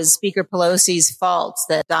 well, it was Speaker Pelosi's fault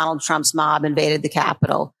that Donald Trump's mob invaded the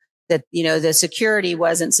Capitol, that, the security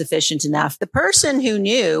wasn't sufficient enough. The person who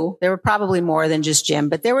knew, there were probably more than just Jim,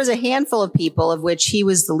 but there was a handful of people, of which he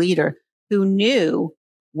was the leader, who knew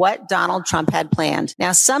what Donald Trump had planned.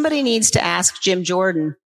 Now, somebody needs to ask Jim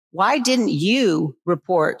Jordan, why didn't you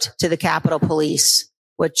report to the Capitol Police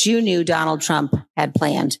what you knew Donald Trump had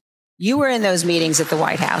planned? You were in those meetings at the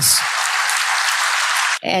White House.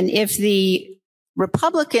 And if the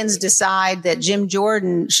Republicans decide that Jim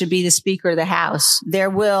Jordan should be the Speaker of the House,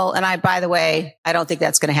 by the way, I don't think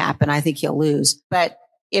that's going to happen. I think he'll lose. But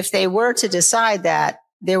if they were to decide that,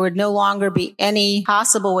 there would no longer be any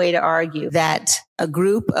possible way to argue that a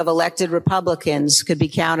group of elected Republicans could be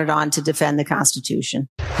counted on to defend the Constitution.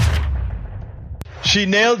 She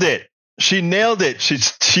nailed it.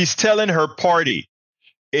 She's telling her party,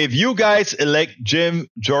 if you guys elect Jim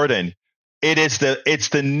Jordan, it's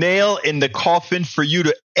the nail in the coffin for you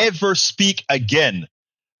to ever speak again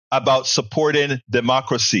about supporting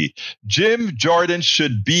democracy. Jim Jordan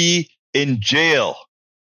should be in jail.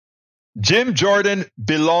 Jim Jordan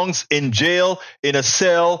belongs in jail in a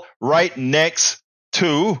cell right next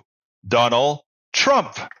to Donald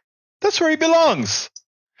Trump. That's where he belongs.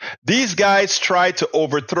 These guys tried to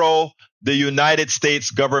overthrow the United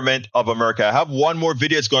States government of America. I have one more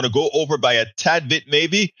video. It's going to go over by a tad bit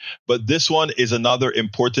maybe, but this one is another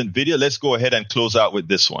important video. Let's go ahead and close out with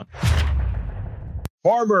this one.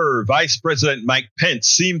 Former Vice President Mike Pence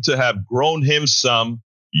seemed to have grown him some,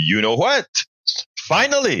 you know what?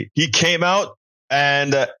 Finally, he came out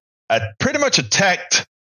and pretty much attacked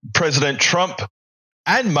President Trump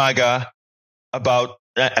and MAGA about,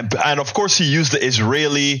 and of course he used the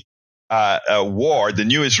Israeli war, the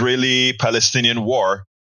new Israeli-Palestinian war,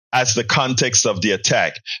 as the context of the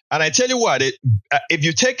attack. And I tell you what, if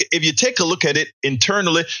you take a look at it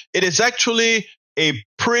internally, it is actually a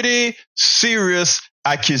pretty serious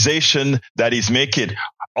accusation that he's making,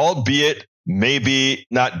 albeit maybe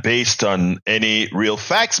not based on any real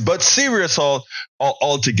facts, but serious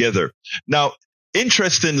altogether. Now,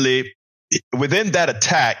 interestingly, within that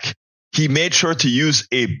attack, he made sure to use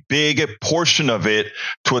a big portion of it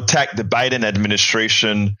to attack the Biden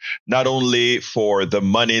administration, not only for the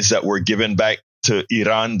monies that were given back to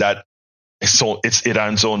Iran, it's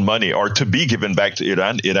Iran's own money, or to be given back to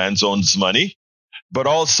Iran's own money, but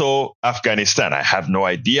also Afghanistan. I have no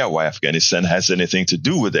idea why Afghanistan has anything to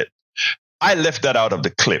do with it. I left that out of the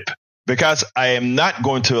clip because I am not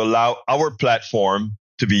going to allow our platform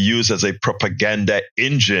to be used as a propaganda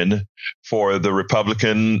engine for the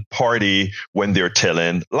Republican Party when they're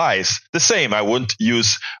telling lies. The same, I wouldn't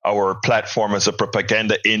use our platform as a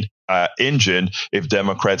propaganda engine if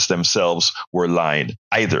Democrats themselves were lying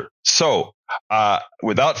either. So,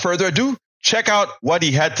 without further ado, check out what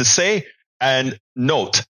he had to say, and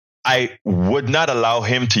note, I would not allow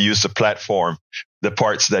him to use the platform, the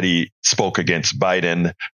parts that he spoke against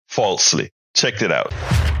Biden falsely. Check it out.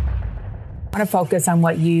 I want to focus on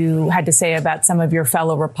what you had to say about some of your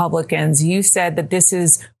fellow Republicans. You said that this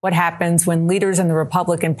is what happens when leaders in the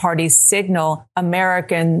Republican Party signal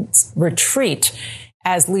Americans retreat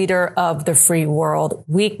as leader of the free world.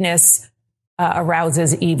 Weakness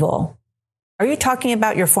arouses evil. Are you talking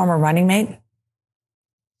about your former running mate?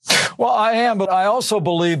 Well, I am, but I also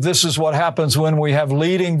believe this is what happens when we have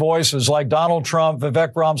leading voices like Donald Trump,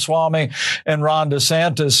 Vivek Ramaswamy, and Ron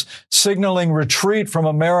DeSantis signaling retreat from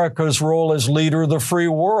America's role as leader of the free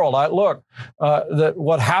world. That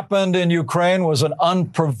what happened in Ukraine was an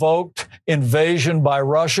unprovoked invasion by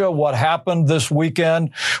Russia. What happened this weekend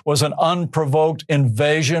was an unprovoked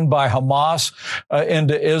invasion by Hamas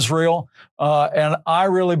into Israel. And I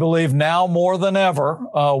really believe now more than ever,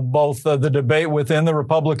 both the debate within the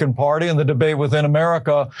Republican Party and the debate within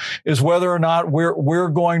America is whether or not we're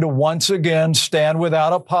going to once again stand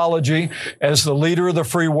without apology as the leader of the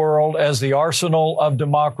free world, as the arsenal of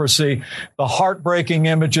democracy. The heartbreaking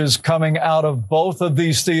images coming out of both of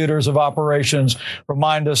these theaters of operations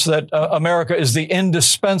remind us that America is the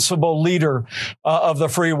indispensable leader of the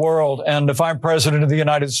free world. And if I'm president of the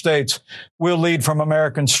United States, we'll lead from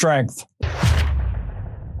American strength.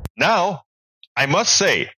 Now, I must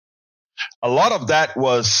say, a lot of that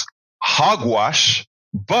was hogwash,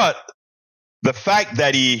 but the fact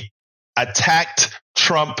that he attacked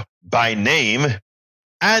Trump by name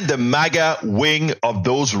and the MAGA wing of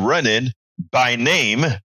those running by name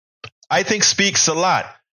I think speaks a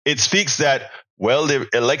lot. It speaks that, well, the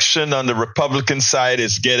election on the Republican side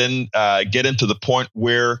is getting to the point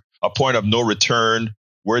where a point of no return,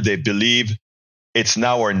 where they believe it's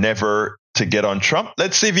now or never to get on Trump.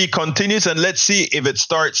 Let's see if he continues, and let's see if it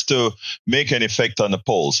starts to make an effect on the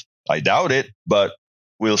polls. I doubt it, but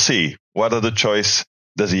we'll see. What other choice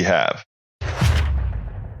does he have?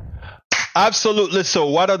 Absolutely. So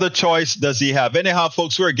what other choice does he have? Anyhow,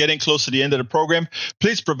 folks, we're getting close to the end of the program.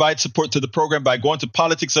 Please provide support to the program by going to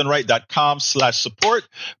politicsdoneright.com/support,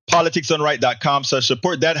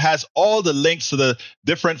 politicsdoneright.com/support. That has all the links to the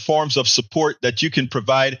different forms of support that you can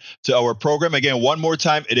provide to our program. Again, one more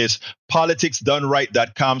time, it is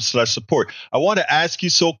politicsdoneright.com/support. I want to ask you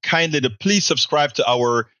so kindly to please subscribe to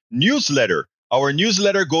our newsletter. Our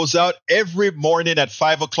newsletter goes out every morning at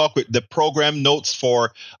 5 o'clock with the program notes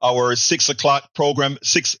for our 6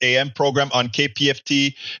 a.m. program on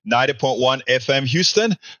KPFT 90.1 FM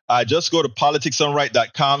Houston. Just go to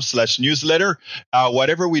politicsdoneright.com/newsletter.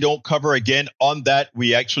 Whatever we don't cover again on that,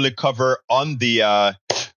 we actually cover on the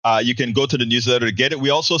you can go to the newsletter to get it.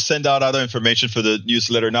 We also send out other information for the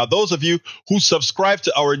newsletter. Now, those of you who subscribe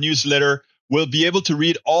to our newsletter will be able to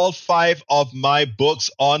read all 5 of my books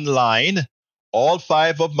online. All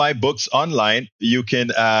 5 of my books online. You can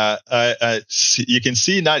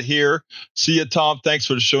see, not hear. See you, Tom. Thanks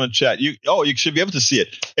for the show and chat. You should be able to see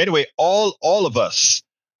it. Anyway, all of us,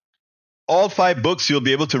 all 5 books you'll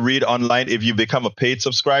be able to read online if you become a paid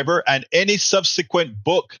subscriber, and any subsequent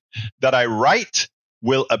book that I write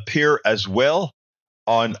will appear as well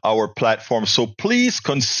on our platform. So please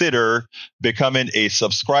consider becoming a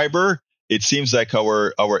subscriber. It seems like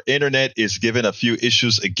our internet is giving a few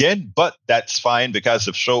issues again, but that's fine because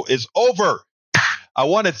the show is over. I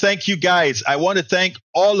want to thank you guys. I want to thank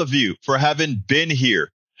all of you for having been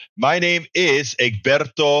here. My name is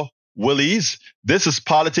Egberto Willies. This is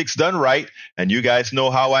Politics Done Right, and you guys know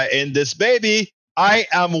how I end this baby. I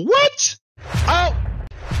am what? Out.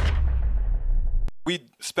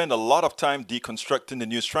 We spend a lot of time deconstructing the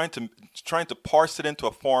news, trying to parse it into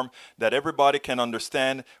a form that everybody can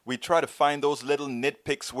understand. We try to find those little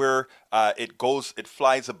nitpicks where it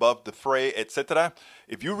flies above the fray, etc.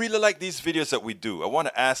 If you really like these videos that we do, I want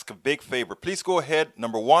to ask a big favor. Please go ahead.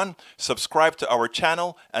 Number 1, subscribe to our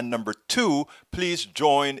channel. And number 2, please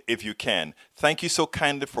join if you can. Thank you so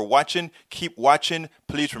kindly for watching. Keep watching.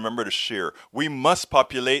 Please remember to share. We must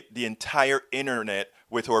populate the entire internet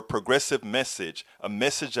with our progressive message, a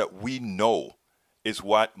message that we know is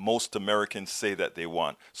what most Americans say that they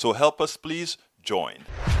want. So help us, please join.